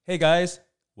Hey guys,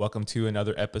 welcome to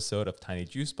another episode of Tiny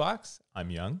Juice Box. I'm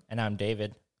Young. And I'm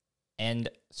David. And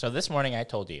so this morning I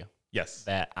told you Yes.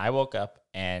 that I woke up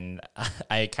and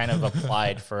I kind of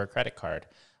applied for a credit card.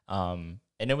 And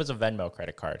it was a Venmo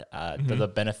credit card. The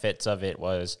benefits of it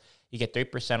was you get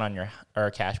 3% on your or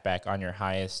cash back on your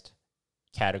highest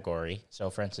category. So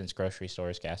for instance, grocery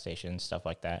stores, gas stations, stuff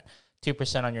like that.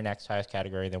 2% on your next highest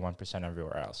category, then 1%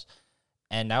 everywhere else.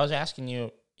 And I was asking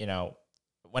you,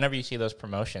 whenever you see those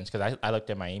promotions, because I looked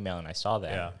at my email and I saw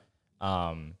that.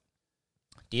 Yeah.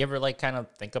 Do you ever kind of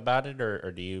think about it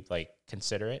or do you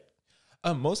consider it?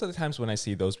 Most of the times when I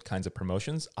see those kinds of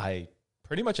promotions, I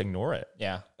pretty much ignore it.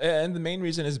 Yeah. And the main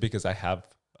reason is because I have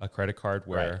a credit card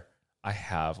where Right. I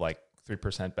have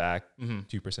 3% back, Mm-hmm.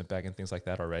 2% back, and things like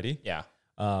that already. Yeah.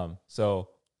 So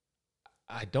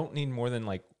I don't need more than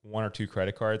one or two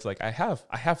credit cards. I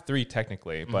have three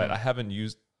technically, but I haven't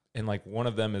used, and one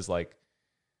of them is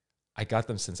I got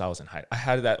them since I was I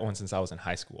had that one since I was in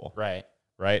high school. Right.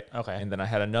 Right. Okay. And then I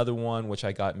had another one, which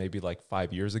I got maybe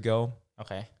 5 years ago.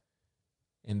 Okay.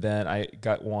 And then I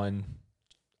got one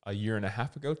a year and a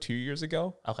half ago, 2 years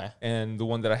ago. Okay. And the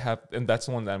one that I have, and that's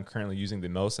the one that I'm currently using the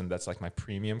most. And that's my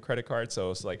premium credit card.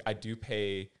 So it's I do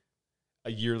pay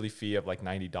a yearly fee of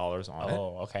 $90 on it.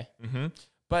 Oh, okay.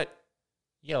 But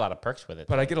You get a lot of perks with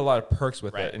it. I get a lot of perks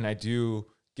with Right. it. And I do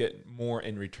get more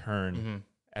in return Mm-hmm.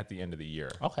 at the end of the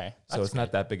year. Okay. So it's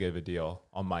not that big of a deal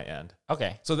on my end.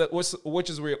 Okay. So that was, which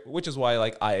is why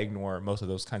I ignore most of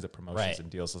those kinds of promotions Right. and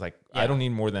deals. It's Yeah. I don't need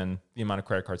more than the amount of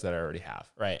credit cards that I already have.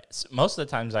 Right. So most of the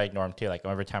times I ignore them too.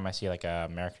 Every time I see a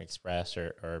American Express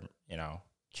or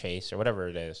Chase or whatever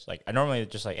it is, I normally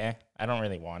just I don't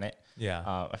really want it.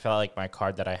 Yeah. I felt like my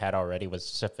card that I had already was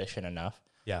sufficient enough.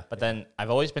 Yeah. But then I've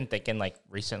always been thinking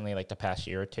recently, the past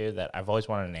year or two, that I've always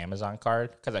wanted an Amazon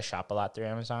card because I shop a lot through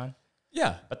Amazon.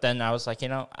 Yeah. But then I was I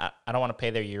don't want to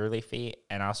pay their yearly fee.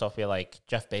 And I also feel like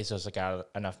Jeff Bezos got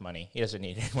enough money. He doesn't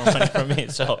need any more money from me.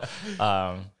 So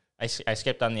I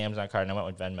skipped on the Amazon card and I went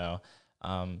with Venmo.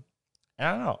 And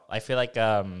I don't know. I feel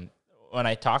when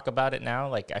I talk about it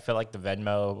now, I feel like the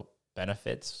Venmo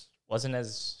benefits wasn't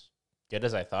as good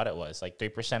as I thought it was.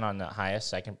 3% on the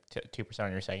highest, 2%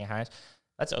 on your second highest.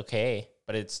 That's okay.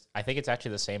 But I think it's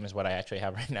actually the same as what I actually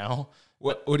have right now.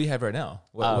 What do you have right now?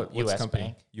 What's US company?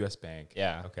 Bank. US Bank.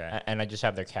 Yeah. Okay. And I just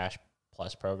have their Cash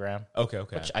Plus program. Okay.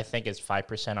 Which I think is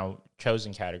 5% on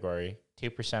chosen category,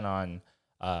 2% on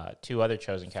two other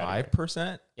chosen categories.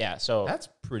 5%? Yeah. So That's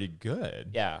pretty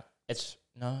good. yeah, is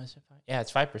it 5? Yeah,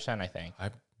 it's 5%, I think.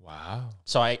 Wow.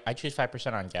 So I choose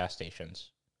 5% on gas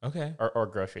stations Okay. or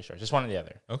grocery stores, just one or the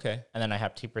other. Okay. And then I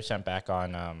have 2% back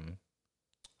on,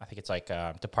 I think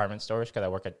it's department stores because I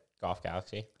work at Golf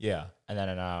Galaxy. Yeah. And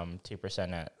then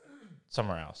 2% at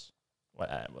somewhere else.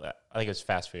 I think it was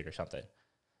fast food or something.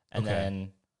 And Okay.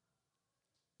 then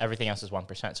everything else is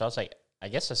 1%. So I was I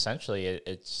guess essentially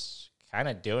it's kind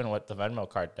of doing what the Venmo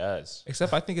card does.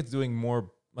 Except I think it's doing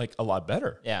more, a lot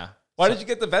better. Yeah. Why So did you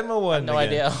get the Venmo one? no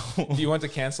again? idea. Do you want to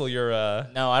cancel your?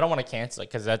 No, I don't want to cancel it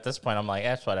because at this point I'm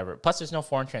that's whatever. Plus, there's no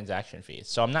foreign transaction fees,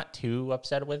 so I'm not too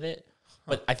upset with it.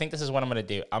 But I think this is what I'm going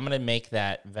to do. I'm going to make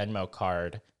that Venmo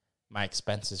card my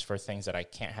expenses for things that I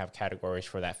can't have categories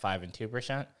for that 5 and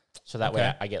 2%. So that way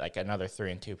Okay. I get another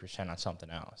 3 and 2% on something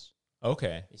else.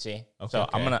 Okay. You see? Okay, So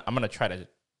okay. I'm gonna try to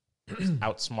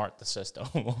outsmart the system.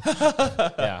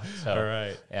 Yeah. So All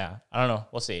right. yeah, I don't know.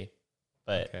 We'll see.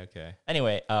 But Okay.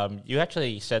 anyway, you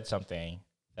actually said something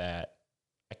that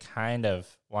I kind of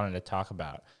wanted to talk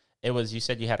about. It was, you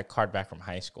said you had a card back from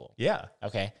high school. Yeah.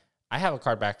 Okay. I have a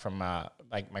card back from my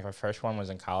first one was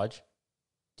in college.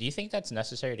 Do you think that's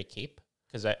necessary to keep?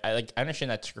 Because I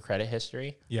understand that's your credit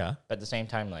history, Yeah. but at the same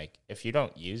time, if you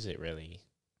don't use it really,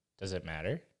 does it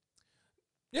matter?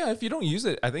 Yeah, if you don't use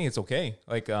it, I think it's okay.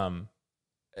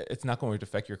 It's not going to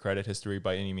affect your credit history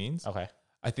by any means. Okay.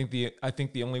 I think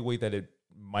the only way that it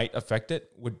might affect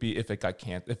it would be if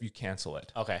if you cancel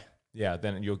it. Okay. Yeah,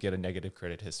 then you'll get a negative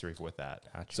credit history with that.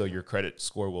 Gotcha. So your credit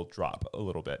score will drop a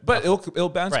little bit, but it'll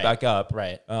bounce Right. back up.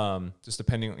 Right. Just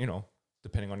depending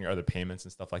on your other payments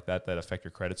and stuff like that affect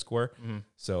your credit score. Mm-hmm.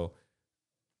 So,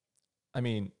 I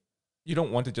mean, you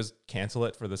don't want to just cancel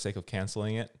it for the sake of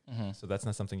canceling it. Mm-hmm. So that's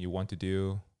not something you want to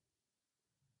do.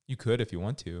 You could if you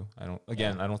want to. I don't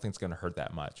think it's going to hurt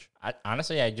that much.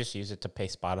 Honestly, I just use it to pay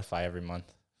Spotify every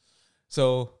month.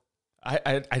 So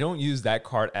I don't use that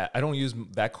card. I don't use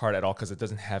that card at all because it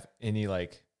doesn't have any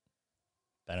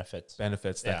Benefits.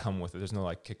 benefits that Yeah. come with it. There's no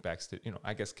kickbacks to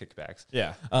I guess kickbacks.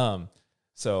 Yeah.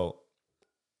 So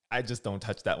I just don't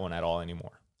touch that one at all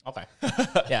anymore. Okay.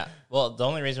 Yeah. Well, the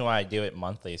only reason why I do it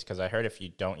monthly is because I heard if you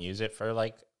don't use it for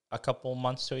a couple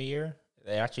months to a year,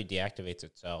 It actually deactivates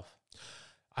itself.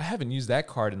 I haven't used that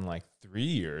card in like 3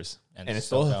 years, And and it's it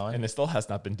still still going? and it still has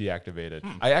not been deactivated.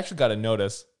 I actually got a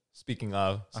notice. Speaking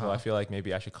of, so Uh-huh. I feel like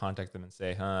maybe I should contact them and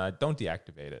say, don't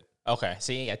deactivate it. Okay.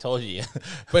 See, I told you.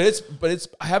 But it's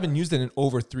I haven't used it in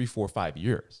over 3, 4, 5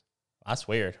 years. That's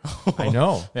weird. I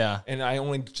know. Yeah. And I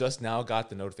only just now got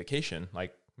the notification,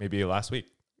 like maybe last week.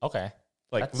 Okay.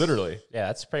 Like That's- literally. Yeah,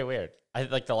 that's pretty weird. I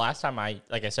like the last time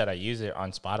like I said, I use it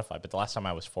on Spotify, but the last time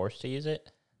I was forced to use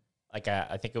it, like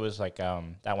I think it was like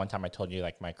that one time I told you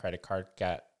like my credit card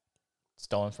got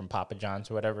stolen from Papa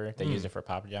John's or whatever. They used it for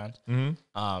Papa John's. Mm-hmm.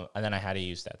 And then I had to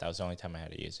use that. That was the only time I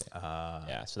had to use it.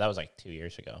 Yeah, so that was like 2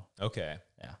 years ago. Okay.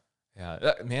 Yeah.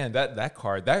 Yeah. That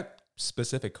card, that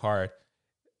specific card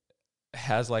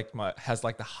has like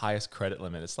the highest credit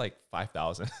limit. It's like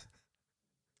 5,000.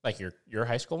 Like your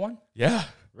high school one? Yeah.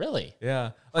 Really?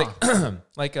 Yeah. Like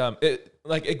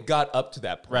it got up to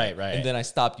that point. Right, right. And then I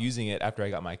stopped using it after I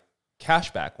got my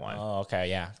cashback one. Oh, okay,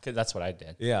 yeah. 'Cause that's what I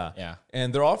did. Yeah. Yeah.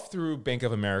 And they're all through Bank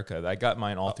of America. I got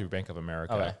mine all through Bank of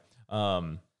America. Okay.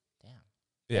 Um Damn.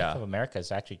 yeah. Bank of America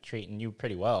is actually treating you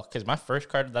pretty well. Because my first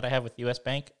card that I have with US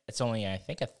Bank, it's only I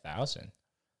think 1,000.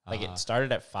 Like it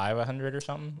started at 500 or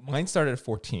something. Mine started at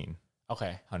 1,400.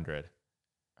 Okay.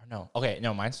 Or no. Okay.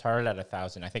 No, mine started at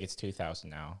 1,000. I think it's 2,000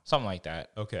 now. Something like that.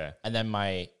 Okay. And then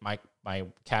my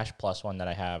Cash Plus one that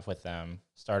I have with them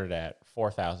started at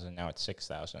 4,000. Now it's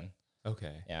 6,000.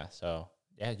 Okay. Yeah. So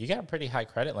yeah, you got a pretty high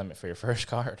credit limit for your first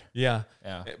card. Yeah.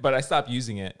 Yeah. But I stopped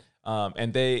using it.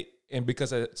 And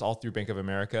because it's all through Bank of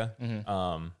America.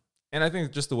 Mm-hmm. And I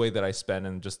think just the way that I spend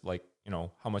and just like,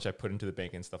 how much I put into the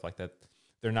bank and stuff like that,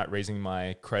 they're not raising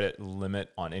my credit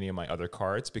limit on any of my other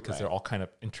cards because Right. they're all kind of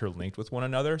interlinked with one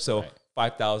another. So Right.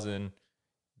 5,000,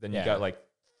 then you Yeah. got like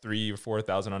 3,000 or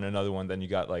 4,000 on another one. Then you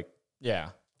got like Yeah.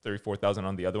 34,000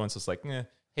 on the other one. So it's like,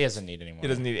 He doesn't need any more. he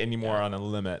doesn't need any more Yeah. on a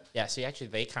limit. Yeah, see, actually,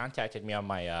 they contacted me on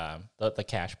my the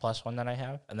Cash Plus one that I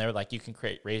have, and they were like, "You can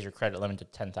raise your credit limit to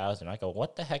 10,000." I go,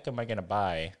 "What the heck am I gonna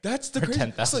buy?" That's the For crazy.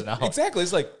 $10,000. Like, exactly.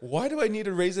 It's like, why do I need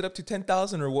to raise it up to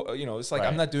 10,000 or what? It's like I'm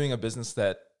Right. not doing a business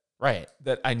that Right.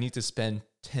 I need to spend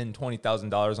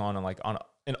 $10,000-$20,000 on like on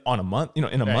a month, in a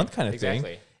Right. month kind of thing.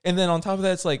 Exactly. And then on top of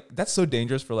that, it's like that's so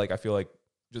dangerous for like I feel like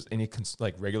just any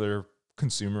like regular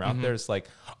consumer out Mhm. there. It's like,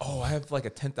 oh, I have like a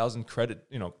 $10,000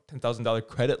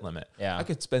 credit limit. Yeah. I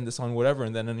could spend this on whatever,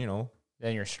 and then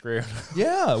Then you're screwed.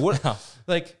 yeah, what No.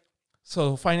 like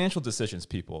so financial decisions,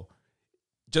 people.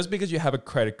 Just because you have a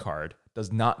credit card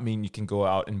does not mean you can go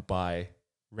out and buy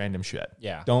random shit.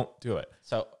 Yeah. Don't do it.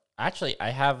 So actually, I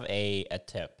have a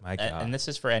tip, My God. and this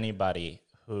is for anybody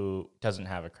who doesn't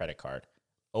have a credit card.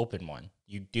 Open one.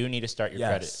 You do need to start your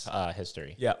Yes. credit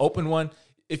history. Yeah, open one.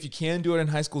 If you can do it in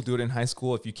high school, do it in high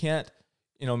school. If you can't,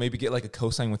 maybe get like a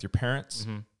cosign with your parents.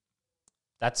 Mm-hmm.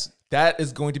 That's That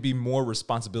is going to be more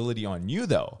responsibility on you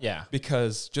though. yeah.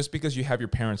 Because just because you have your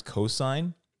parents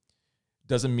cosign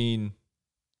doesn't mean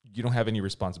you don't have any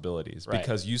responsibilities. Right.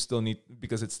 Because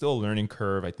because it's still a learning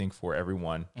curve, I think, for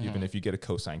everyone, Mm-hmm. even if you get a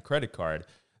cosign credit card.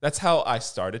 That's how I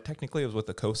started technically, it was with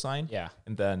a cosign. Yeah.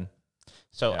 And then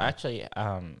So Yeah. actually,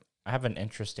 I have an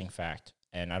interesting fact,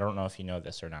 and I don't know if you know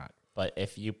this or not, but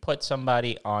if you put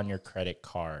somebody on your credit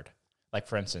card, like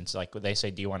for instance, like they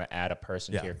say, do you want to add a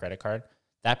person Yeah. to your credit card?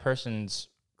 That person's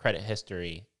credit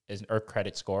history or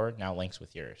credit score now links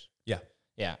with yours. Yeah.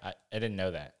 Yeah, I didn't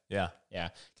know that. Yeah. Yeah,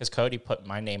 because Cody put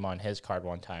my name on his card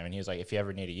one time, and he was like, if you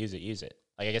ever need to use it, use it.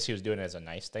 Like, I guess he was doing it as a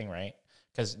nice thing, right?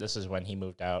 Because this is when he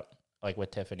moved out, like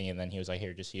with Tiffany, and then he was like,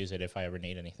 here, just use it if I ever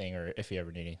need anything, or if you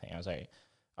ever need anything. I was like,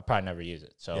 I'll probably never use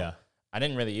it. So Yeah. I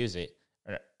didn't really use it,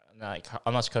 like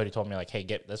unless Cody told me like, hey,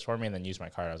 get this for me, and then use my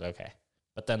card. I was like, okay.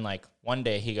 But then like one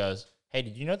day he goes, hey,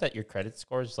 did you know that your credit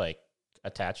score is like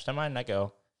attached to mine? And I go,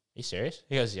 are you serious?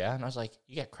 He goes, yeah. And I was like,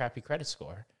 you got crappy credit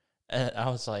score. And I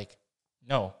was like,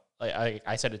 no. Like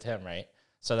I said it to him, right?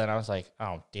 So then I was like,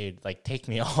 oh, dude, like take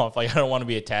me off. Like I don't want to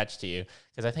be attached to you,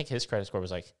 because I think his credit score was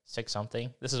like 6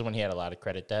 something. This is when he had a lot of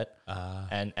credit debt,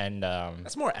 and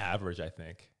That's more average, I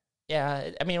think. yeah,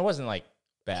 I mean it wasn't like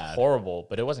Bad. horrible,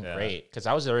 but it wasn't Yeah. great because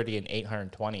I was already in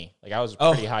 820. Like I was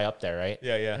Oh. pretty high up there, right?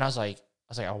 Yeah, yeah. And I was like,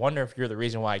 I wonder if you're the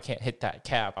reason why I can't hit that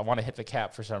cap. I want to hit the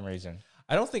cap for some reason.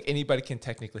 I don't think anybody can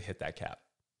technically hit that cap.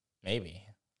 Maybe.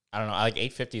 I don't know. Like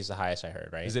 850 is the highest I heard,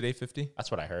 right? Is it 850? That's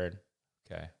what I heard.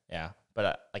 Okay. Yeah,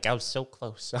 but like I was so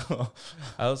close. So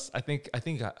I think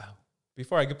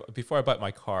before I bought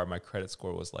my car, my credit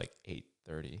score was like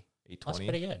 830, 820. that's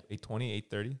pretty good. 820,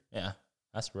 830. Yeah,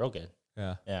 that's real good.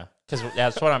 Yeah. Yeah, because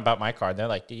that's what I'm about my card. They're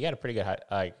like, dude, you got a pretty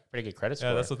good credit score.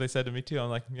 Yeah, that's what they said to me too. I'm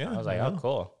like, yeah. I was like, oh,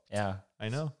 cool. Yeah. I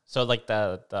know. So like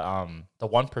the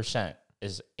 1%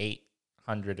 is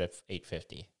 800 to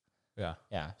 850. Yeah.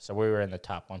 Yeah. So we were in the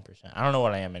top 1%. I don't know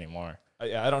what I am anymore.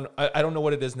 I don't know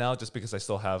what it is now, just because I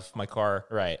still have my car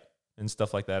Right. and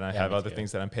stuff like that, and I Yeah, have me other too.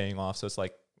 things that I'm paying off. So it's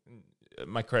like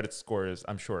my credit score is,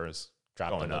 I'm sure, is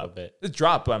Dropped going a little up. bit. It's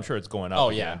dropped, but I'm sure it's going up. Oh,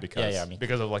 again yeah. because Yeah, me too.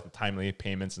 because of like the timely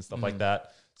payments and stuff like Mhm.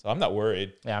 that. So I'm not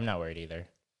worried. Yeah, I'm not worried either.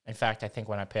 In fact, I think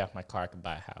when I pay off my car, I can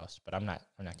buy a house, but I'm not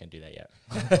going to do that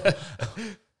yet.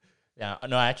 Yeah,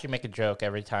 no, I actually make a joke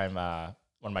every time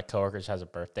one of my coworkers has a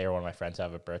birthday or one of my friends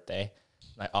have a birthday.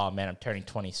 Like, oh man, I'm turning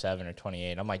 27 or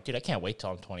 28. I'm like, dude, I can't wait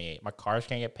till I'm 28. My car's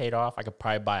gonna get paid off. I could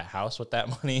probably buy a house with that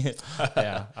money.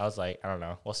 Yeah, I was like, I don't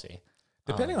know, we'll see.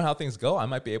 Depending on how things go, I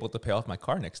might be able to pay off my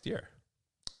car next year.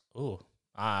 Ooh,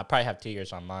 I probably have 2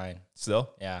 years on mine.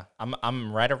 Still? Yeah,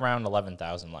 I'm right around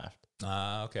 11,000 left.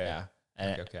 Okay. Yeah,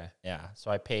 and Okay. yeah, so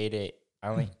I paid it. I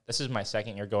only this is my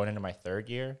second year going into my third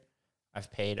year. I've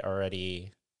paid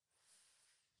already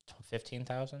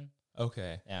 15,000.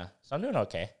 Okay. Yeah, so I'm doing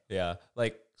okay. Yeah.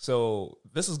 Like, so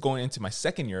this is going into my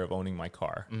second year of owning my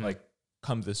car. Mhm. Like,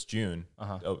 come this June,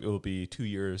 Uh-huh. it will be 2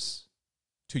 years.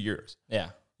 2 years.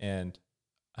 Yeah, And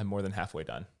I'm more than halfway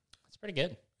done. it's pretty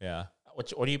good. Yeah.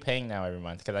 What are you paying now every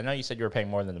month? Because I know you said you were paying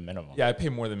more than the minimum. Yeah, I pay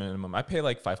more than minimum. I pay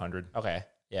like 500. Okay.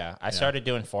 Yeah. I Yeah. started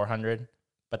doing 400,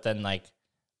 but then like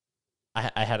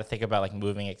I had to think about like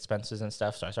moving expenses and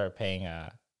stuff, so I started paying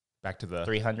Back to the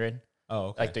 300, Oh,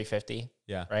 okay. like 350.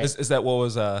 Yeah. right? Is that what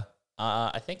was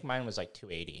I think mine was like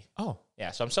 280. Oh,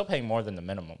 Yeah. So I'm still paying more than the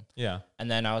minimum. yeah. And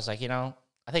then I was like, I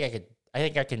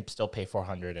think I can still pay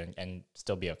 400 and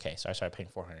still be okay. So I started paying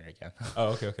 400 again.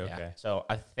 Oh, okay. Yeah. Okay. So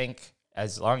I think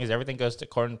as long as everything goes to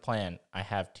according to plan, I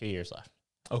have 2 years left.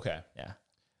 Okay. Yeah.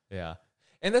 Yeah.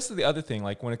 And that's the other thing.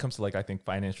 Like, when it comes to, like, I think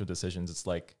financial decisions, it's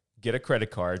like, get a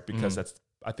credit card, because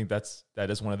I think that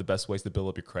is one of the best ways to build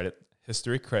up your credit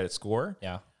history, credit score.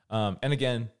 Yeah. And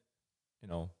again,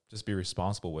 just be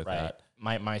responsible with Right. that,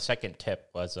 My second tip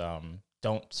was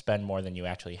don't spend more than you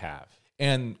actually have.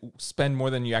 and spend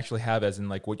more than you actually have, as in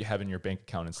like what you have in your bank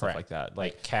account and stuff Correct. like that.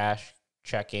 Like cash,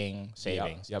 checking,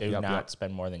 savings. yep, Do yep, not yep.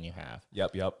 spend more than you have.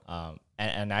 Yep.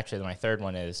 And actually, my third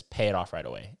one is pay it off right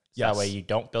away. So Yes. that way you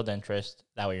don't build interest.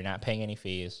 That way you're not paying any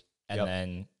fees. And Yep.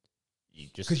 then you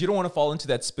just Because you don't want to fall into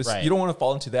that Right. you don't want to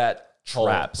fall into that Hole,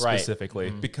 trap right. specifically,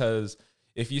 Mhm. because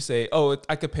if you say, "Oh,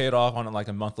 I could pay it off on like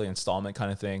a monthly installment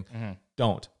kind of thing,"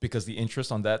 don't, because the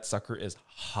interest on that sucker is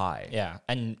high. Yeah.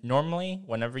 And normally,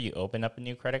 whenever you open up a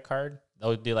new credit card,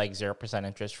 they'll do like 0%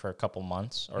 interest for a couple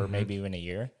months or maybe even a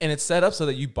year. And it's set up so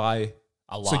that you buy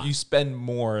A lot. so you spend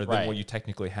more than Right. what you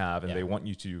technically have, and Yeah. they want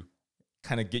you to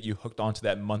kind of get you hooked onto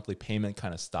that monthly payment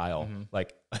kind of style, Mm-hmm.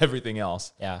 like everything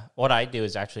else. Yeah. What I do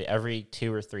is actually every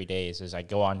 2 or 3 days is I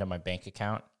go onto my bank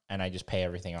account and I just pay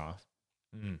everything off.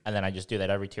 Mm. And then I just do that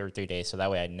every 2 or 3 days. So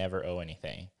that way I never owe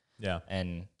anything. Yeah.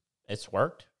 And it's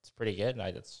worked. It's pretty good.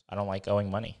 I don't like owing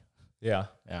money. Yeah.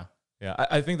 Yeah. Yeah.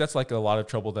 I think that's like a lot of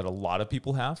trouble that a lot of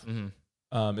people have,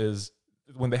 is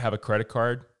when they have a credit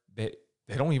card, they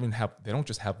don't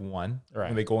just have one. Right.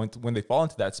 When they fall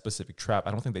into that specific trap,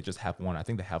 I don't think they just have one. I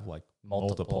think they have like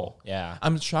multiple. Yeah.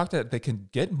 I'm shocked that they can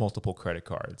get multiple credit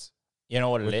cards. You know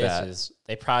what it With is? that. Is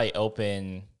they probably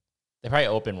open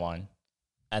one,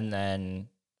 and then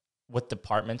with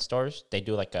department stores, they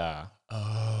do like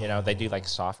they do like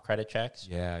soft credit checks.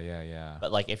 Yeah.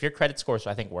 But like if your credit score is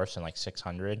I think worse than like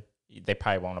 600, they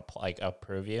probably won't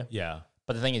approve you. Yeah.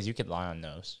 But the thing is, you could lie on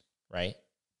those, right?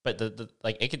 But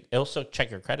it'll still check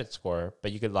your credit score,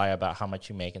 but you could lie about how much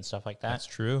you make and stuff like that. That's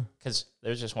true. Because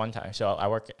there's just one time. So I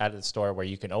work at a store where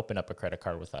you can open up a credit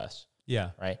card with us,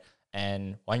 Yeah. right?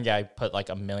 And one guy put like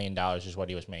 $1 million is what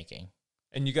he was making.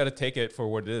 And you got to take it for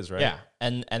what it is, right? Yeah.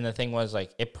 And the thing was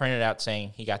like it printed out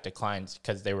saying he got declined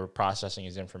because they were processing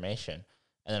his information.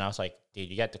 And then I was like, dude,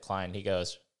 you got declined. He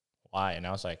goes, why? And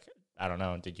I was like, I don't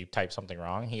know. Did you type something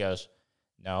wrong? He goes,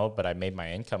 no, but I made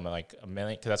my income like $1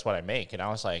 million because that's what I make. And I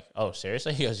was like, oh,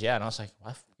 seriously? He goes, yeah. And I was like,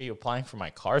 why are you applying for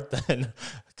my card then?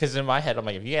 Because in my head, I'm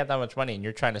like, if you have that much money and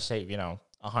you're trying to save,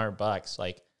 $100,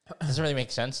 like, it doesn't really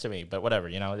make sense to me. But whatever,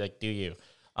 like, do you?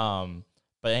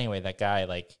 But anyway, that guy,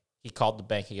 like, he called the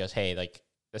bank. He goes, hey, like,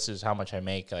 this is how much I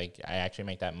make. Like, I actually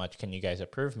make that much. Can you guys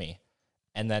approve me?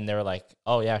 And then they were like,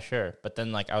 oh, yeah, sure. But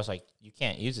then, like, I was like, you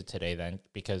can't use it today then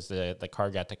because the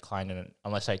card got declined. And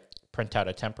unless I print out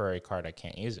a temporary card, I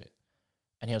can't use it.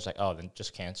 And he was like, oh, then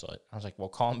just cancel it. I was like, well,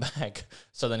 call him back.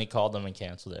 So then he called them and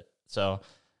canceled it. So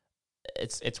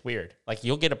it's weird. Like,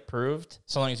 you'll get approved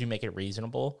so long as you make it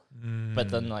reasonable. But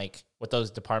then, like, with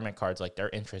those department cards, like, their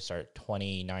interests are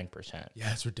 29%.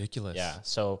 Yeah, it's ridiculous. Yeah.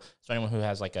 So anyone who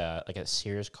has, like a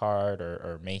Sears card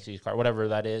or Macy's card, whatever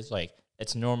that is, like,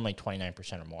 it's normally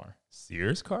 29% or more.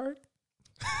 Sears card?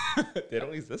 They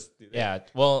don't exist, do they? Yeah.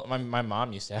 Well, my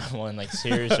mom used to have one, like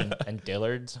Sears and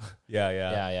Dillard's. Yeah.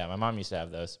 Yeah. My mom used to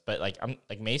have those. But like I'm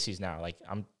like Macy's now. Like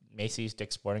I'm Macy's,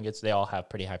 Dick's Sporting Goods, they all have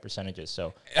pretty high percentages.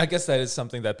 So I guess that is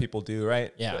something that people do,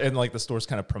 right? Yeah. And like the stores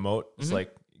kind of promote. It's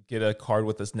like, get a card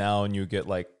with us now and you get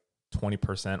like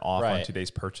 20% off on Right.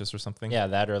 today's purchase or something. yeah,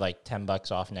 that or like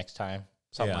 $10 off next time.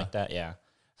 Something Yeah. like that. Yeah.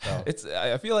 So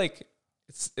I feel like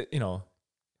it's,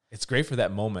 it's great for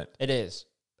that moment. it is.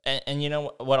 And you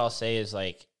know what I'll say is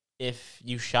like if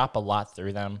you shop a lot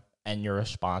through them and you're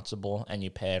responsible and you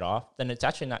pay it off, then it's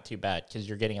actually not too bad because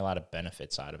you're getting a lot of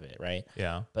benefits out of it, right?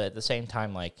 Yeah. But at the same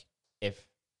time, like if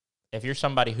you're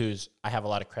somebody who's I have a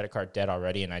lot of credit card debt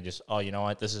already and I just, oh, you know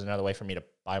what, this is another way for me to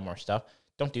buy more stuff,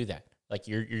 don't do that. Like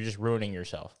you're just ruining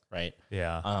yourself, right?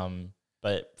 Yeah.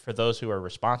 But for those who are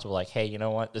responsible, like, hey, you know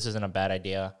what, this isn't a bad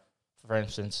idea. For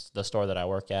instance, the store that I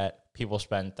work at, people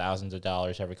spend thousands of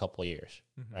dollars every couple of years,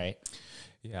 right?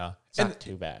 Yeah. It's not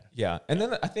too bad. Yeah. And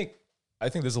then I think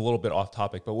this is a little bit off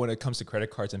topic, but when it comes to credit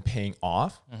cards and paying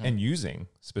off and using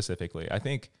specifically, I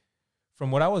think from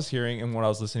what I was hearing and what I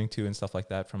was listening to and stuff like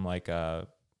that from like,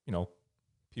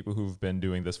 people who've been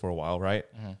doing this for a while, right?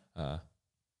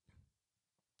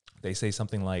 They say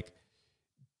something like,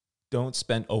 don't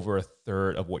spend over a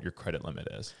third of what your credit limit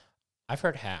is. I've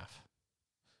heard half.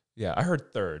 Yeah, I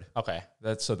heard third. Okay.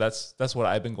 That's what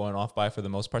I've been going off by for the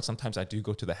most part. Sometimes I do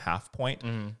go to the half point,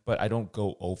 but I don't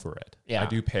go over it. Yeah. I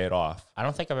do pay it off. I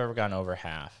don't think I've ever gone over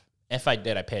half. If I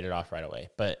did, I paid it off right away.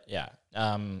 But yeah,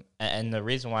 and the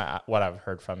reason why what I've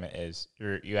heard from it is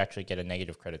you actually get a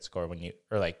negative credit score when you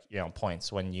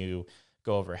points when you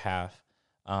go over half.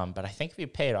 But I think if you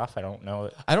pay it off, I don't know.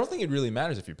 I don't think it really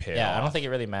matters if you pay it off. Yeah, I don't think it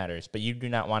really matters. But you do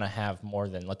not want to have more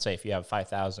than, let's say, if you have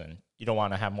 5,000, you don't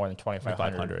want to have more than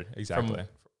 2,500 exactly from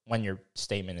when your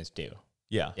statement is due.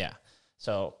 Yeah. Yeah.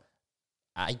 So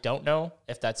I don't know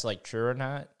if that's like true or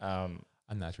not.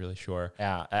 I'm not really sure.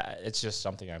 Yeah, it's just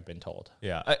something I've been told.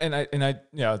 Yeah, and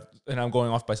I'm going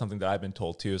off by something that I've been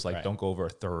told too. Is like, Right. don't go over a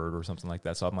third or something like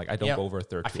that. So I'm like, I don't go over a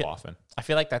third too often. I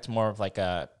feel like that's more of like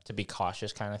a to be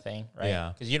cautious kind of thing, right?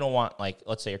 Yeah. Because you don't want, like,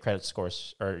 let's say your credit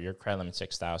scores or your credit limit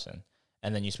 6,000,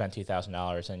 and then you spend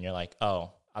 $2,000, and you're like,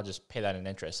 oh, I'll just pay that in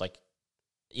interest. Like,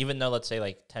 even though let's say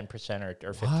like 10%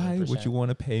 or 15%. Why would you want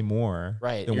to pay more?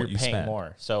 Right, than you're what you paying spent?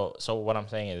 more. So what I'm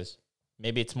saying is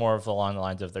maybe it's more of along the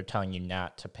lines of they're telling you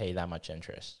not to pay that much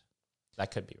interest.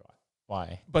 That could be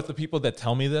why. But the people that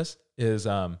tell me this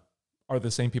are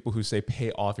the same people who say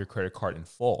pay off your credit card in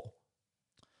full.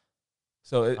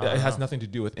 So it has nothing to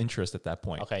do with interest at that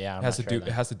point. Okay, yeah, it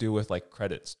has to do with like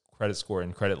credit score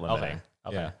and credit limiting.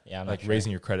 Okay, yeah, I'm not like sure.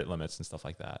 raising your credit limits and stuff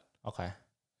like that. Okay,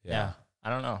 yeah, I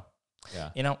don't know.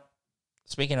 Yeah. You know,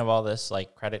 speaking of all this,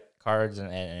 like credit cards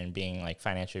and being like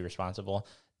financially responsible,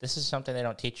 this is something they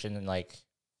don't teach in like,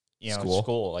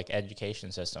 school, like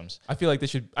education systems. I feel like they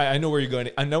should. I know where you're going.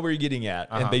 I know where you're getting at,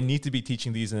 and they need to be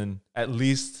teaching these in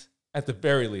at the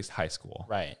very least, high school.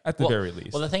 Right. At the very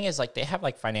least. Well, the thing is, like, they have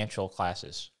like financial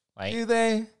classes. Like, do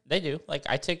they? They do. Like,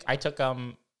 I took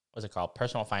what's it called?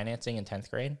 Personal financing in 10th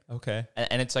grade. Okay.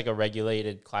 And it's like a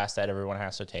regulated class that everyone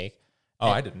has to take. Oh,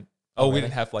 And- I didn't. Oh, We really?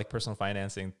 didn't have like personal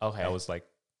financing. Okay. That was like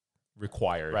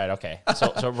required. Right. Okay.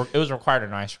 So it was required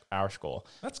in our school.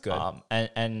 That's good.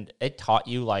 And it taught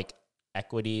you like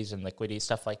equities and liquidities,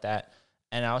 stuff like that.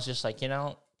 And I was just like, I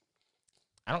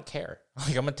don't care.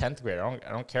 Like, I'm a 10th grader. I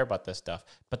don't care about this stuff.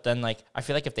 But then, like, I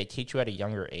feel like if they teach you at a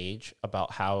younger age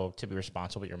about how to be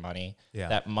responsible with your money,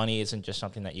 that money isn't just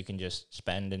something that you can just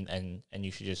spend and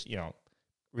you should just,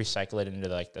 recycle it into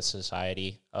like the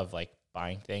society of like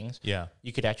buying things. Yeah.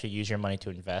 You could actually use your money to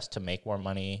invest, to make more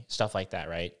money, stuff like that,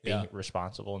 right? Being Yeah.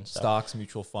 responsible and stuff. Stocks,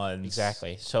 mutual funds.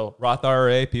 Exactly. So Roth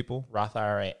IRA, people. Roth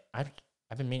IRA, I've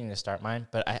been meaning to start mine,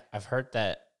 but I've heard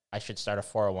that I should start a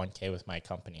 401k with my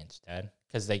company instead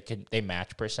because they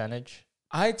match percentage.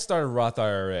 I'd start a Roth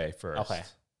IRA first. Okay.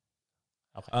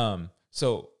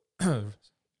 So,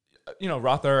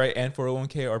 Roth IRA and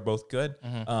 401k are both good.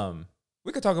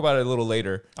 We could talk about it a little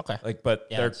later. Okay. But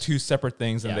Yeah, they're it's- two separate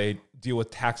things, and yeah. they deal with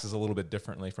taxes a little bit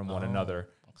differently from one another.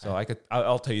 okay. So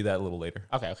I'll tell you that a little later.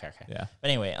 Okay. Yeah. But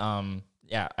anyway,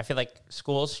 yeah, I feel like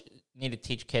schools need to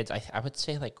teach kids. I would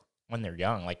say like when they're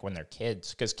young, like when they're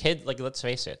kids, because like let's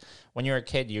face it, when you're a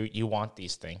kid, you want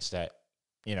these things that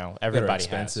everybody has.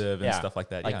 Expensive and stuff like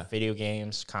that. Like Yeah. video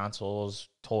games, consoles,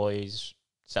 toys,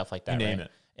 stuff like that. You name right?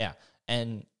 it. Yeah,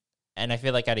 and I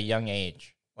feel like at a young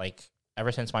age, like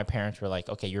ever since my parents were like,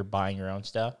 okay, you're buying your own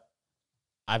stuff,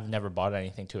 I've never bought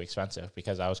anything too expensive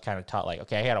because I was kind of taught like,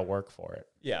 okay, I got to work for it,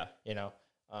 Yeah.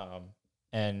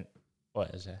 and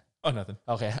what is it? Oh, nothing.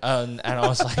 Okay, and I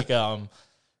was like,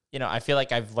 I feel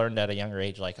like I've learned at a younger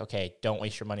age, like, okay, don't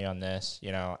waste your money on this,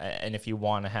 and if you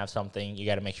want to have something, you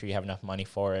got to make sure you have enough money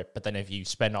for it. But then if you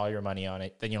spend all your money on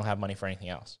it, then you don't have money for anything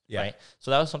else. Yeah. Right.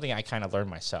 So that was something I kind of learned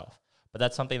myself. But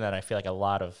that's something that I feel like a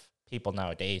lot of people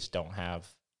nowadays don't have,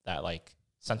 that like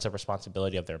sense of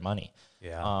responsibility of their money.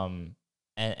 Yeah.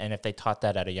 And if they taught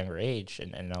that at a younger age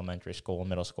in elementary school,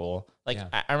 middle school, like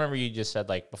I remember you just said,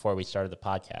 like, before we started the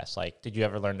podcast, like, did you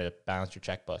ever learn to balance your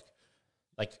checkbook?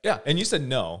 Like, Yeah. And you said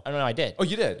no. I don't know. I did. Oh,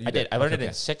 you did. I did. I learned it in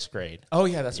 6th grade. Oh,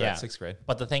 yeah, that's Yeah. right. 6th grade.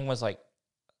 But the thing was, like,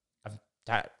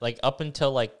 up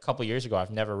until like a couple years ago,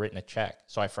 I've never written a check,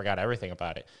 so I forgot everything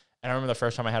about it. And I remember the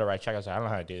first time I had to write a check, I was like, I don't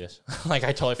know how to do this. Like,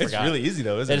 I totally forgot. It's really easy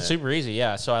though, isn't it? It's super easy,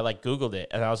 yeah. So I like Googled it,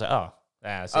 and I was like, oh,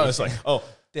 yeah. Oh, it's like,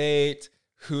 date.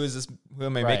 Who is this? Who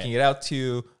am I Right. making it out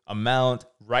to? Amount.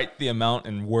 Write the amount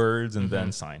in words and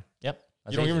then sign. Yep.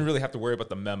 You don't even really have to worry about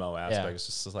the memo aspect. Yeah. It's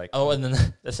just like, Oh, and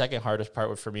then the second hardest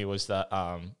part for me was the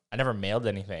I never mailed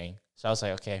anything. So I was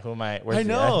like, okay, who am I? Where's I the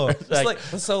know. address?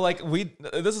 It's like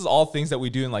this is all things that we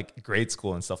do in like grade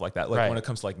school and stuff like that. Like Right. when it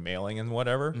comes to like mailing and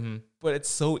whatever. Mm-hmm. But it's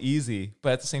so easy.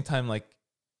 But at the same time, like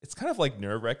it's kind of like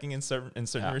nerve wracking in certain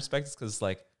respects because it's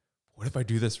like, what if I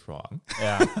do this wrong?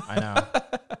 Yeah, I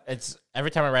know. It's every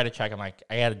time I write a check, I'm like,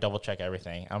 I got to double check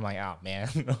everything. I'm like, oh man.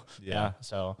 Yeah.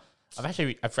 So I've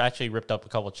actually ripped up a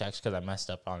couple checks because I messed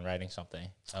up on writing something.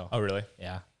 So Oh, really?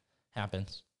 yeah,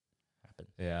 happens.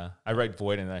 Yeah. I write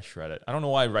void and I shred it. I don't know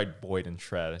why I write void and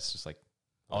shred. It's just like,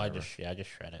 I whatever. just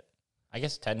shred it. I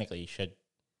guess technically you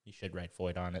should write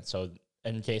void on it, so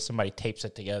in case somebody tapes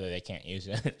it together, they can't use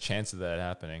it. Chance of that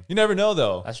happening. You never know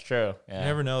though. That's true. Yeah. You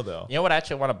never know though. You know what I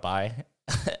actually want to buy?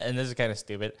 And this is kind of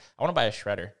stupid. I want to buy a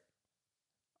shredder.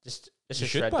 Just You a should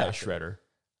shred buy a doctor. shredder.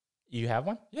 You have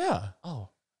one? Yeah. Oh,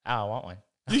 I want one.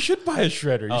 You should buy a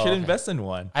shredder. You Oh, should okay. invest in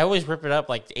one. I always rip it up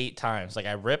like 8 times. Like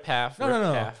I rip half, No, rip no,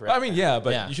 no. half, rip I mean, yeah,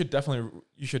 but Yeah. you should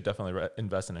definitely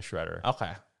invest in a shredder.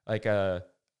 Okay. Like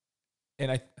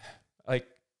and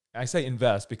I say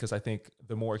invest because I think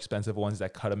the more expensive ones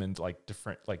that cut them into like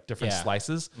different Yeah.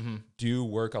 slices Mm-hmm. do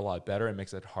work a lot better. It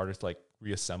makes it harder to like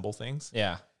reassemble things.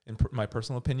 Yeah. In my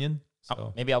personal opinion. So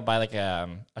Oh, maybe I'll buy like a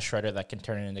shredder that can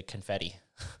turn it into confetti,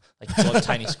 like little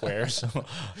tiny squares.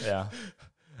 Yeah.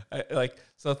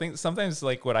 I think sometimes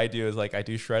like what I do is like I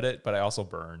do shred it, but I also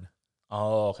burn.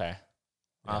 Oh, okay.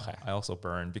 Yeah, Okay. I also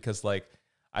burn because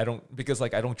I don't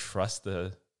trust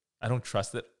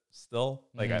it still.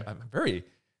 Like Mhm. I'm very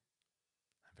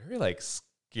like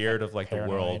scared of like the world.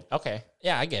 Paranoid. Okay.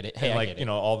 Yeah, I get it. Hey, And I get it.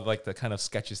 all like the kind of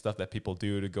sketchy stuff that people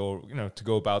do to go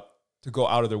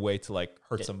out of their way to like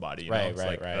hurt somebody. You know? It's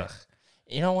Right. like, ugh.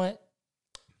 You know what?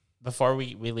 Before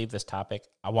we leave this topic,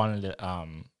 I wanted to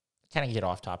kind of get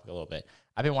off topic a little bit.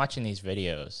 I've been watching these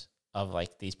videos of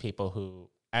like these people who,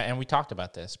 and we talked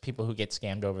about this, people who get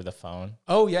scammed over the phone.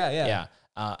 Oh yeah. Yeah.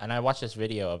 And I watched this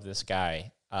video of this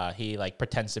guy. He like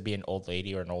pretends to be an old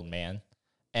lady or an old man,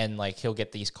 and like he'll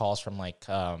get these calls from like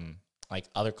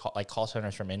other call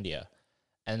centers from India,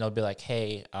 and they'll be like,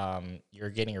 "Hey, you're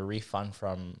getting a refund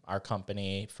from our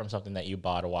company from something that you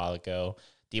bought a while ago.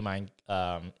 Do you mind,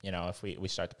 if we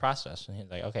start the process?" And he's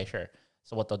like, "Okay, sure."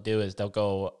 So what they'll do is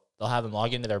they'll have them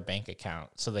log into their bank account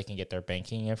so they can get their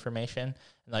banking information.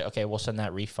 And like, okay, we'll send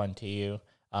that refund to you.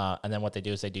 And then what they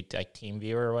do is they do like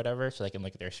TeamViewer or whatever, so they can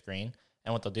look at their screen.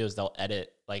 And what they'll do is they'll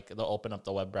edit, like they'll open up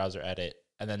the web browser edit,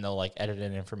 and then they'll like edit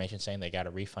in information saying they got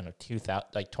a refund of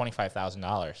 $25,000.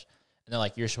 And they're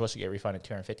like, you're supposed to get refunded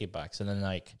 $250. And then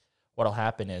like what'll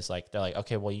happen is like they're like,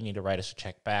 okay, well you need to write us a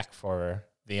check back for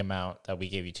the amount that we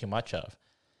gave you too much of.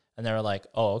 And they were like,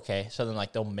 oh, okay. So then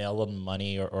like they'll mail them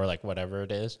money or like whatever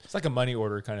it is. It's like a money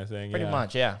order kind of thing. Pretty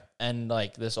much, yeah. And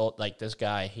like this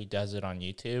guy, he does it on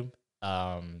YouTube.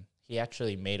 He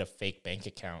actually made a fake bank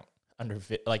account under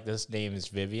like this name is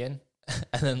Vivian.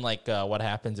 And then like what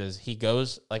happens is he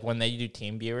goes like when they do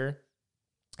TeamViewer,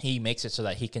 he makes it so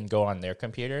that he can go on their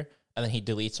computer and then he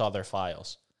deletes all their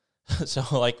files. So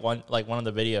like one of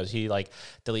the videos, he like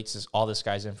deletes all this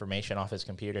guy's information off his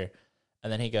computer,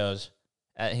 and then he goes,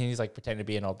 and he's like pretending to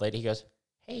be an old lady. He goes,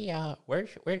 "Hey, where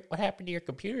what happened to your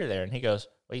computer there?" And he goes,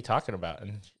 "What are you talking about?"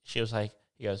 And she was like,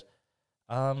 he goes,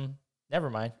 never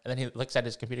mind. And then he looks at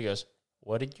his computer, he goes,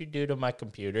 "What did you do to my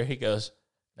computer?" He goes,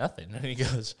 "Nothing." And he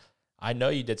goes, "I know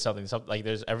you did something like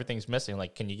everything's missing.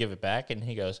 Like, can you give it back?" And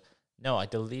he goes, "No, I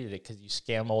deleted it because you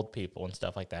scam old people and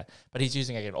stuff like that." But he's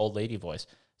using like an old lady voice.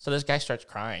 So this guy starts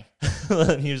crying.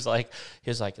 And he was like,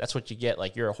 "That's what you get.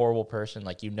 Like, you're a horrible person.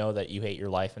 Like, you know that you hate your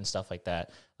life and stuff like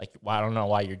that. Like, well, I don't know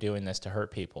why you're doing this to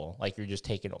hurt people. Like, you're just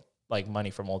taking like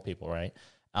money from old people, right?"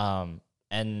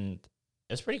 And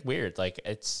it's pretty weird. Like,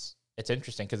 it's it's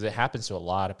interesting because it happens to a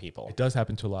lot of people. It does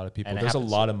happen to a lot of people. And it There's a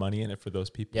happens lot of money in it for those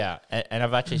people. Yeah, and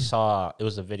I've actually saw it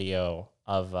was a video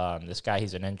of this guy.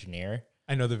 He's an engineer.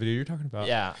 I know the video you're talking about.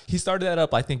 Yeah, He started that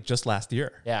up, I think, just last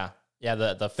year. yeah.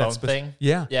 The phone thing.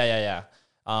 Yeah, Yeah.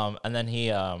 And then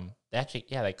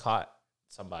they caught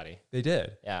somebody. they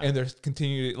did. Yeah. And they're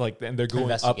continuing, like, and they're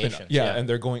going up. And, Investigations, yeah, yeah. and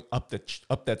they're going up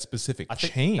that specific I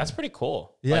think chain. that's pretty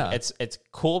cool. Yeah. Like, it's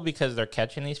cool because they're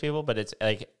catching these people, but it's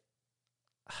like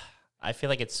I feel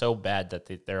like it's so bad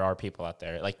that there are people out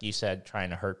there, like you said, trying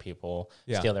to hurt people,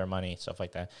 Yeah. steal their money, stuff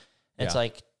like that. It's Yeah.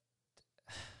 like,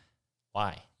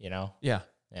 why? You know? Yeah.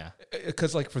 Yeah.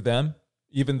 Because, like, for them,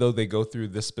 even though they go through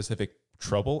this specific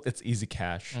trouble, it's easy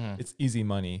cash. Mhm. It's easy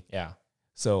money. Yeah.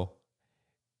 So,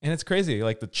 and it's crazy.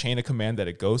 Like, the chain of command that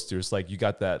it goes through, it's like you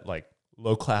got that, like,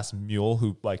 low-class mule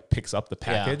who, like, picks up the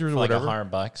package yeah. or For whatever.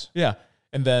 like $100. Yeah.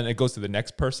 And then it goes to the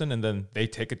next person, and then they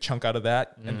take a chunk out of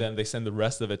that, Mhm. and then they send the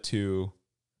rest of it to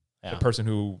Yeah. the person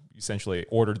who essentially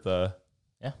ordered the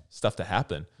Yeah. stuff to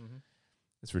happen. Mhm.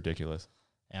 It's ridiculous.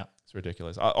 Yeah. It's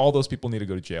ridiculous. All those people need to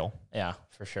go to jail. Yeah,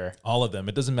 for sure. All of them.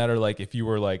 It doesn't matter, like, if you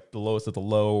were, like, the lowest of the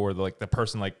low or the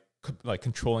person like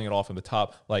controlling it all from the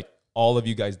top. Like, all of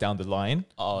you guys down the line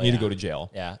need to go to jail.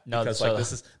 Yeah. No, Because so,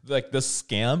 this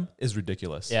scam is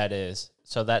ridiculous. yeah, it is.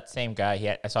 So that same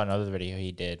guy, I saw another video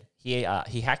he did. He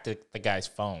hacked the guy's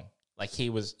phone. Like he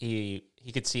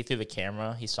could see through the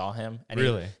camera. He saw him, and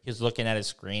Really? he was looking at his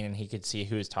screen, and he could see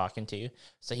who was talking to you.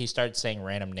 So he started saying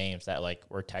random names that like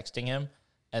were texting him,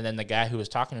 and then the guy who was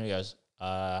talking to him goes,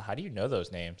 "How do you know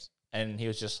those names?" And he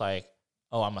was just like,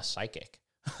 "Oh, I'm a psychic,"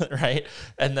 right?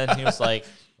 And then he was like,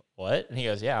 "What?" And he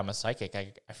goes, "Yeah, I'm a psychic.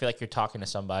 I feel like you're talking to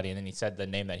somebody." And then he said the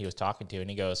name that he was talking to, and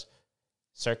he goes,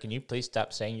 "Sir, can you please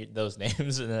stop saying those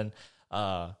names?" And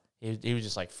then he was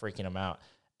just like freaking him out.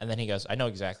 And then he goes, "I know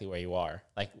exactly where you are.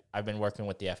 Like, I've been working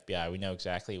with the FBI. We know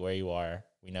exactly where you are.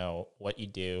 We know what you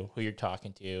do, who you're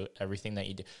talking to, everything that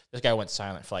you do." This guy went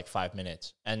silent for like 5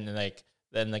 minutes. And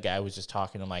then the guy was just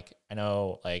talking to him like, "I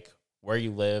know like where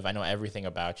you live. I know everything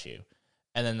about you."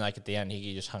 And then like at the end,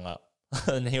 he just hung up.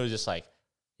 And he was just like,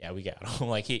 "Yeah, we got him."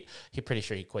 Like he pretty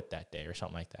sure he quit that day or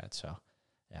something like that. So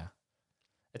yeah,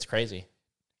 it's crazy.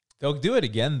 They'll do it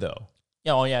again, though.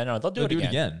 Yeah. Oh yeah. No, they'll do it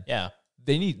again. Yeah.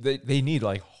 They need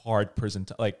like hard prison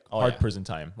prison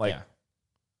time. Like,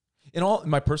 in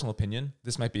my personal opinion,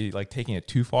 this might be like taking it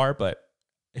too far, but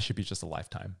it should be just a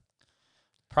lifetime.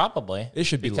 Probably. It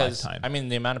should be because, lifetime. I mean,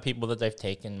 the amount of people that they've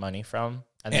taken money from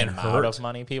and And the hurt. amount of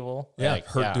money people. Yeah, like,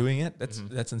 hurt doing it.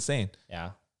 That's insane.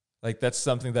 Yeah. Like, that's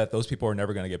something that those people are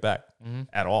never going to get back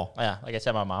at all. Yeah. Like I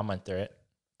said, my mom went through it,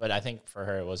 but I think for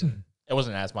her, it wasn't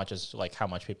as much as like how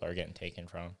much people are getting taken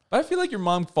from. But I feel like your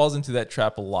mom falls into that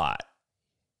trap a lot.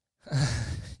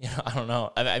 I don't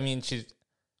know. I mean, does it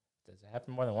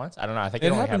happen more than once? I don't know. I think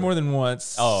It happened more than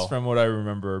once from what I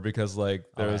remember, because like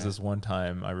there was yeah. this one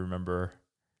time I remember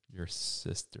your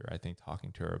sister, I think,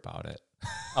 talking to her about it.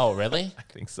 Oh, really? I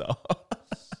think so.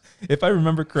 If I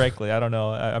remember correctly, I don't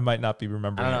know. I might not be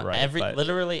remembering I don't know. it right.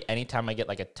 Literally anytime I get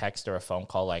like a text or a phone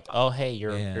call, like, "Oh, hey,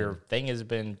 your thing has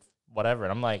been whatever,"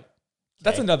 and I'm like,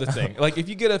 That's okay. another thing. Like, if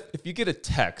you get a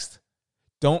text,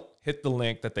 don't hit the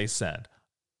link that they send.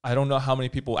 I don't know how many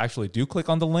people actually do click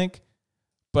on the link,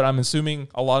 but I'm assuming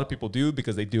a lot of people do,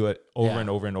 because they do it over and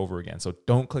over and over again. So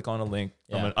don't click on a link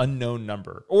from an unknown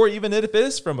number, or even if it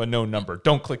is from a known number,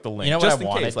 don't click the link. You know just what I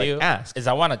want to do? Like, ask. Is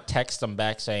I want to text them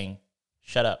back saying,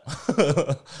 "Shut up,"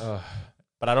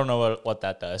 but I don't know what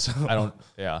that does. I don't.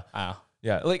 Yeah. Wow.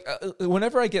 Yeah. Like,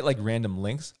 whenever I get like random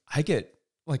links, I get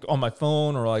like on my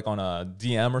phone or like on a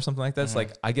DM or something like that. It's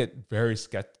like I get very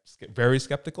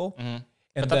skeptical.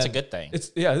 But that's a good thing.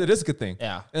 It is a good thing.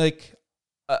 Yeah. Like,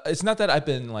 it's not that I've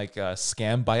been like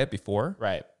scammed by it before,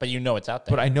 Right. But you know it's out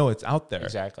there. but I know it's out there.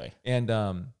 Exactly. And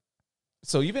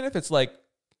so even if it's like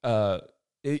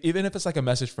a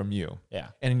message from you, Yeah.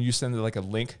 and you send like a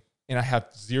link, and I have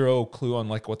zero clue on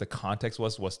like what the context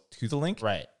was to the link,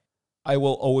 Right. I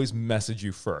will always message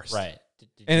you first. Right.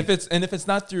 And if it's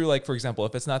not through, like, for example,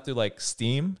 if it's not through like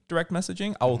Steam direct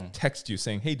messaging, I will text you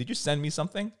saying, "Hey, did you send me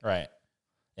something?" Right.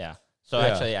 Yeah. So Yeah.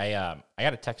 actually, I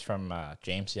got a text from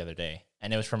James the other day,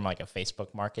 and it was from like a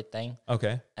Facebook Market thing,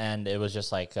 Okay. and it was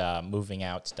just like moving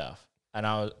out stuff, and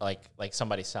I was like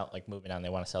somebody moving out, and they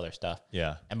want to sell their stuff,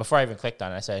 Yeah. and before I even clicked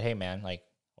on it, I said, "Hey man, like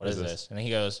what is is this?" And he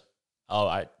goes,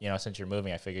 "Oh, since you're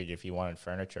moving, I figured if you wanted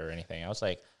furniture or anything." I was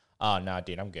like, "Oh no,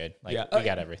 dude, I'm good. Like we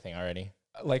got everything already."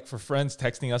 Like, for friends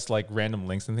texting us like random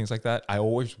links and things like that, I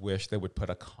always wish they would put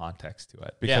a context to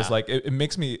it, because like it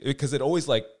makes me, because it always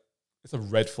like, it's a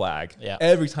red flag. Yeah.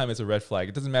 Every time it's a red flag.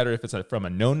 It doesn't matter if it's from a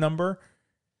known number.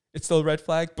 it's still a red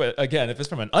flag. But again, if it's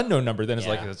from an unknown number, then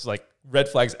it's like red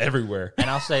flags everywhere. And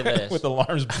I'll say this with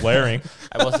alarms blaring.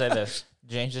 I will say this.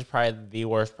 James is probably the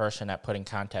worst person at putting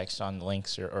context on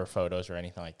links or photos or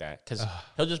anything like that. Because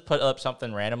he'll just put up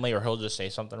something randomly, or he'll just say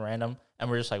something random, and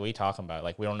we're just like, what are you talking about?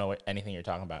 Like, we don't know anything you're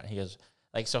talking about. And he goes,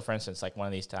 like, so for instance, like one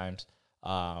of these times,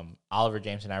 Oliver,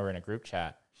 James, and I were in a group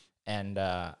chat, and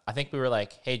I think we were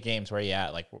like, hey, James, where you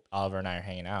at? Like, Oliver and I are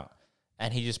hanging out.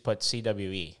 And he just put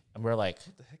CWE. And we're like,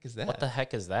 what the heck is that? What the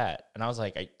heck is that? And I was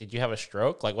like, did you have a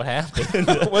stroke? Like, what happened?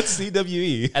 What's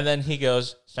CWE? And then he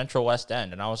goes, Central West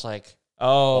End. And I was like,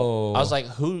 oh. I was like,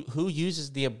 who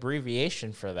uses the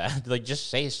abbreviation for that? Like, just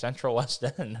say Central West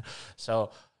End.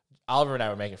 So Oliver and I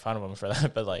were making fun of him for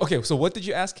that. But like, okay, so what did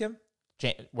you ask him?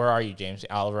 Where are you, James?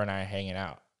 Oliver and I are hanging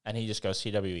out. And he just goes,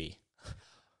 CWE.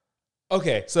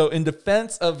 Okay, so in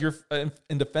defense of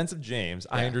James,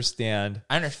 yeah. I understand.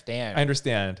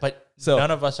 But so,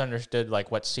 none of us understood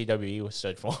like what CWE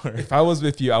stood for. If I was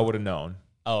with you, I would have known.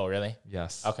 Oh, really?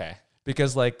 Yes. Okay.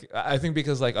 Because I think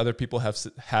other people have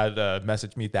had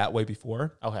messaged me that way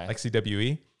before. Okay. Like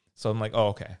CWE. So I'm like, oh,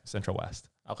 okay, Central West.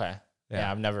 Okay. Yeah,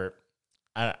 I've never.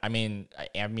 I mean,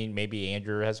 maybe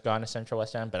Andrew has gone to Central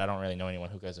West End, but I don't really know anyone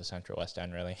who goes to Central West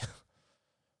End, really.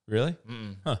 Really?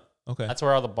 Mm-mm. Huh. Okay. That's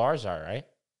where all the bars are, right?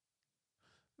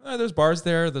 There's bars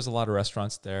there. There's a lot of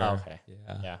restaurants there. Oh, okay.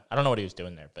 Yeah. I don't know what he was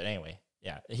doing there, but anyway,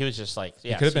 yeah. He was just like,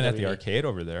 yeah. He could have been at the arcade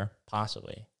over there.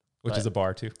 Possibly. Which is a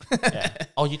bar too. Yeah.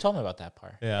 Oh, you told me about that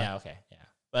part. Yeah. Yeah. Okay. Yeah.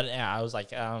 But yeah, I was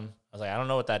like, I don't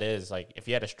know what that is. Like, if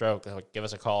you had a stroke, like, give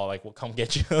us a call. Like, we'll come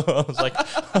get you. I was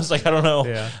like, I don't know.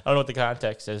 Yeah. I don't know what the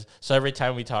context is. So every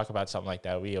time we talk about something like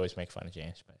that, we always make fun of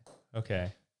James. But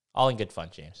okay. All in good fun,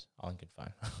 James. All in good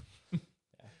fun. Yeah.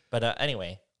 But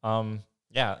anyway,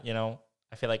 yeah,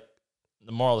 I feel like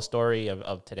the moral of the story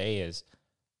of today is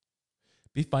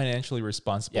be financially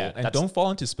responsible and don't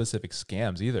fall into specific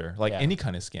scams either. Like any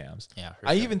kind of scams. Yeah.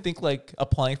 I even think like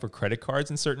applying for credit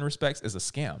cards in certain respects is a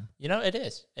scam. It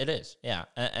is. It is. Yeah.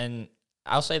 And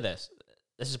I'll say this.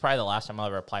 This is probably the last time I'll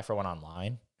ever apply for one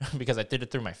online because I did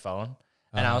it through my phone.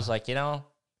 And I was like,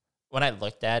 when I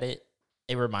looked at it,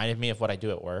 it reminded me of what I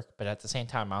do at work. But at the same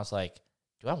time, I was like,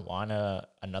 do I want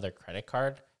another credit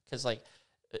card? Because like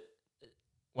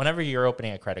whenever you're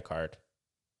opening a credit card,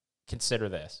 consider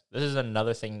this. This is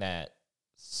another thing that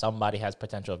somebody has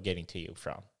potential of getting to you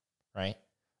from, right?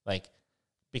 Like,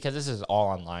 because this is all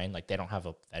online, like they don't have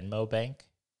a Venmo bank,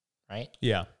 right?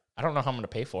 Yeah. I don't know how I'm going to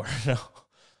pay for it. No.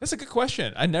 That's a good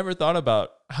question. I never thought about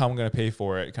how I'm going to pay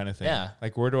for it kind of thing. Yeah.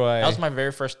 Like, where do I... That was my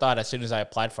very first thought as soon as I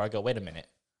applied for it. I go, wait a minute.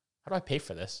 How do I pay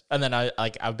for this? And then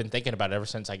I've been thinking about it ever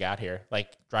since I got here.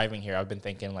 Like, driving here, I've been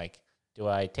thinking, like, do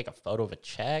I take a photo of a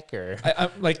check or...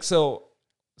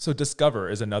 So Discover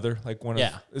is another one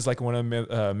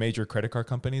of major credit card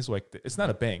companies. Like it's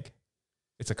not a bank,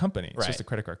 it's a company. It's just a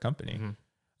credit card company.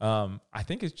 Mm-hmm. I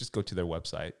think it's just go to their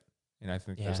website, and I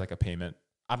think there's like a payment.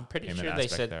 I'm pretty sure they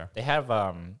said they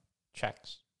have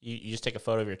checks. You just take a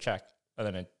photo of your check,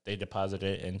 and then they deposit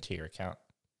it into your account.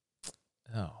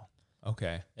 Oh,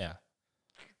 okay. Yeah.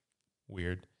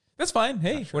 Weird. That's fine.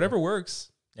 Hey, whatever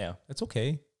works. Yeah, that's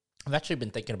okay. I've actually been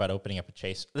thinking about opening up a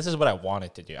Chase. This is what I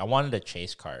wanted to do. I wanted a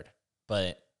Chase card,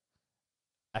 but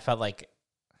I felt like,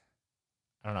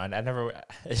 I don't know.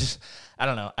 I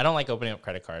don't know. I don't like opening up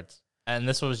credit cards. And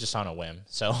this was just on a whim.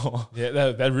 So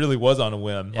yeah, that really was on a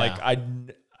whim. Yeah. Like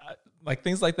like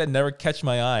things like that never catch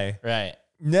my eye. Right.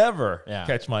 Never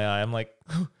catch my eye. I'm like,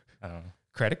 I don't know.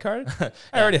 Credit card?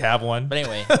 I already have one. But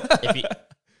anyway,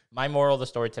 my moral of the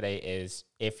story today is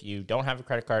if you don't have a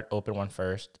credit card, open one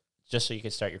first. Just so you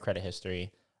can start your credit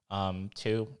history.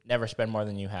 2, never spend more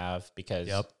than you have because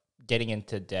getting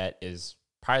into debt is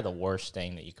probably the worst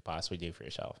thing that you could possibly do for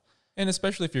yourself. And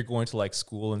especially if you're going to like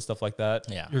school and stuff like that,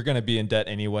 you're going to be in debt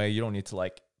anyway. You don't need to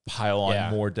like pile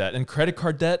on more debt. And credit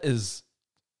card debt is,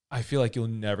 I feel like you'll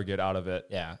never get out of it.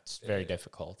 Yeah, it's very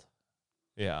difficult.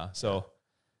 Yeah, so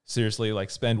seriously, like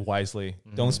spend wisely.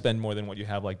 Mm-hmm. Don't spend more than what you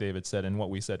have, like David said and what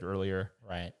we said earlier.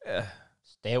 Right.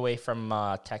 Stay away from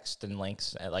text and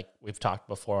links, like we've talked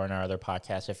before in our other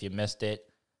podcast. If you missed it,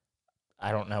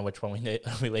 I don't know which one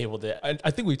we labeled it.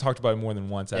 I think we talked about it more than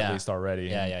once at least already.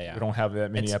 Yeah. We don't have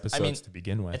that many episodes to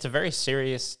begin with. It's a very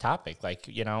serious topic. Like,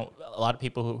 a lot of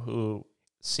people who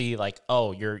see like,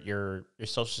 oh, your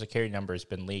social security number has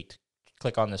been leaked.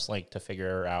 Click on this link to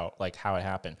figure out like how it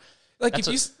happened. Like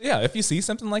if you see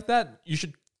something like that, you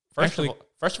should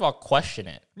First of all, question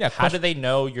it. Yeah. How do they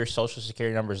know your social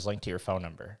security number is linked to your phone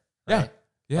number? Right?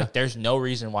 Yeah. Like, there's no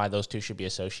reason why those two should be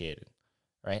associated,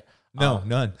 right? No,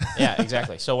 none. Yeah,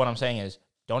 exactly. So what I'm saying is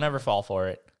don't ever fall for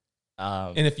it.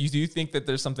 And if you do think that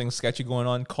there's something sketchy going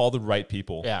on, call the right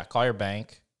people. Yeah, call your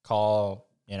bank. Call,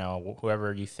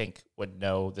 whoever you think would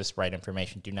know this right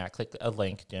information. Do not click a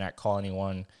link. Do not call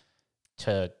anyone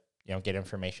to, get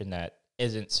information that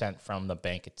isn't sent from the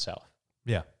bank itself.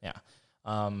 Yeah. Yeah.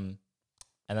 And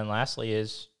then lastly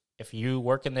is, if you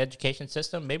work in the education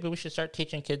system, maybe we should start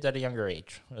teaching kids at a younger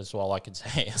age. Is all I could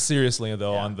say. Seriously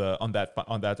though, Yeah. on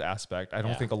that aspect, I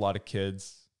don't Yeah. think a lot of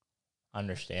kids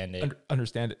Understand it.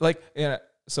 understand it. Like, yeah.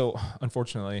 So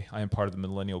unfortunately, I am part of the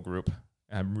millennial group,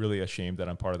 and I'm really ashamed that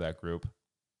I'm part of that group,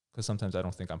 because sometimes I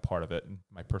don't think I'm part of it. In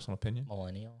my personal opinion,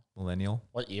 millennial.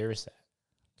 What year is that?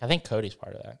 I think Cody's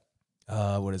part of that.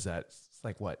 What is that? It's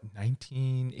like what,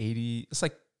 1980? It's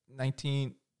like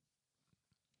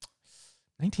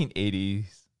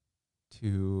 1980s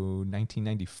to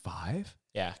 1995.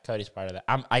 Yeah, Cody's part of that.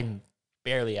 I'm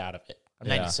barely out of it. I'm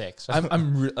Yeah. 96. So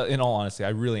In all honesty, I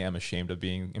really am ashamed of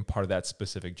being in part of that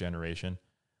specific generation,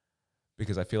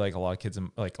 because I feel like a lot of kids,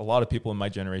 like a lot of people in my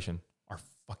generation, are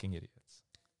fucking idiots.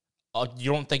 Oh,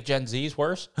 you don't think Gen Z is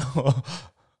worse?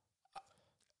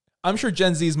 I'm sure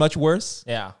Gen Z is much worse.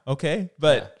 Yeah. Okay,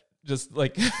 but just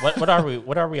like What are we?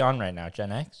 What are we on right now?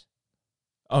 Gen X?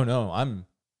 oh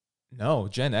no,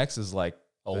 Gen X is like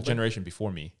Older? the generation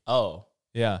before me. Oh.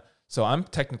 Yeah, so I'm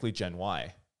technically Gen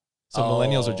Y. So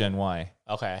millennials are Gen Y,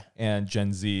 Okay. and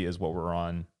Gen Z is what we're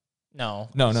on. No.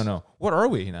 No. What are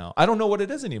we now? I don't know what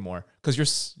it is anymore. Because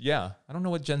I don't know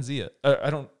what Gen Z is.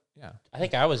 I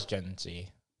think I was Gen Z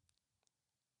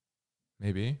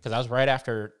Maybe. because I was right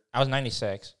after. I was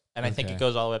 96, and I think Okay. it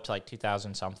goes all the way up to like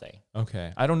 2000 something.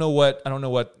 Okay. I don't know what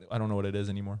it is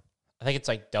anymore. I think it's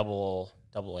like double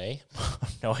A.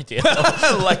 No idea.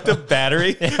 Like the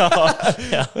battery.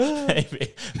 Yeah,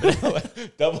 maybe.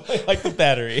 Double like the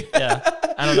battery. Yeah,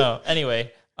 I don't know.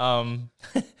 Anyway,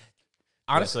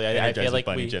 honestly, I feel like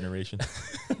Bunny generation.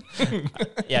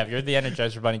 yeah, if you're the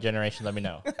Energizer Bunny generation, let me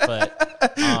know. But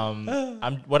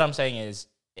what I'm saying is,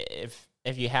 if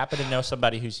you happen to know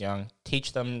somebody who's young,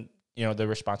 teach them, the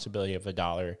responsibility of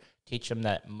 $1. Teach them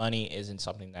that money isn't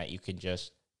something that you can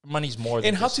just. Money's more than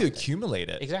And how just to something. accumulate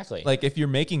it. Exactly. Like if you're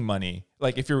making money,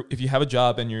 like if you have a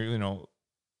job and you're,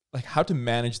 like how to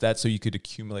manage that so you could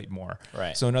accumulate more.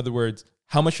 Right. So in other words,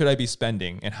 how much should I be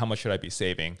spending and how much should I be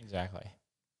saving? Exactly.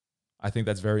 I think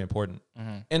that's very important.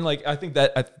 Mm-hmm. And like I think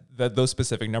that those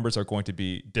specific numbers are going to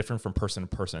be different from person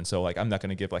to person. So like I'm not going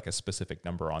to give like a specific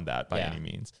number on that by any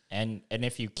means. And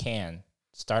if you can,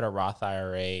 start a Roth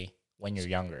IRA when you're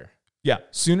younger. Yeah,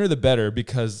 sooner the better,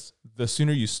 because the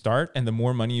sooner you start and the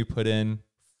more money you put in,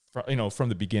 from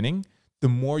the beginning, the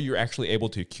more you're actually able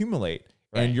to accumulate.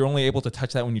 Right. And you're only able to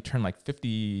touch that when you turn like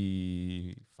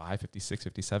 55, 56,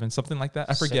 57, something like that.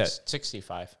 I forget.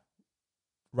 65.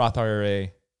 Roth IRA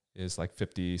is like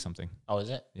 50 something. Oh, is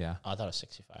it? Yeah. Oh, I thought it was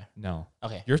 65. No.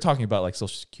 Okay. You're talking about like Social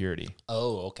Security.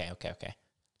 Oh, okay.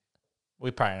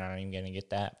 We probably not even going to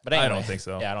get that. But anyway. I don't think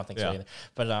so. Yeah, I don't think so either.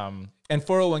 But And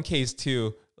 401ks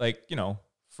too, like,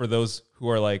 for those who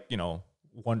are like,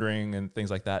 wondering and things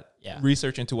like that,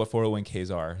 research into what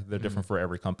 401ks are. They're different for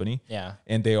every company. Yeah.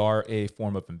 And they are a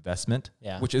form of investment,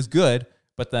 Yeah. which is good.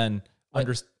 But then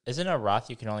isn't a Roth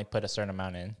you can only put a certain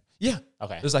amount in? yeah,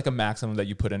 Okay. there's like a maximum that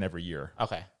you put in every year.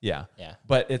 Okay. Yeah. Yeah.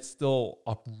 But it's still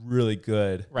a really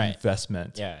good Right.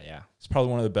 investment. Yeah. Yeah. It's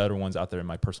probably one of the better ones out there in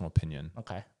my personal opinion.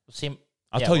 Okay. We'll see.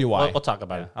 I'll tell you why. We'll talk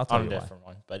about Yeah, it I'll tell on you a why. different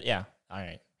one. But yeah. All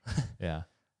right. Yeah.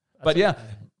 But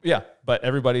but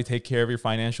everybody take care of your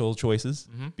financial choices.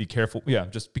 Mm-hmm. Be careful. Yeah.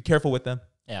 Just be careful with them.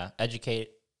 Yeah.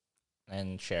 Educate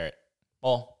and share it.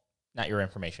 Well, not your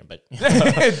information, but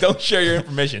Don't share your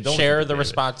information. Don't share listen to the David.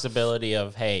 responsibility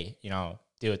of, hey,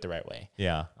 do it the right way.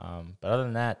 Yeah. But other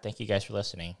than that, thank you guys for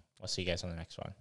listening. We'll see you guys on the next one.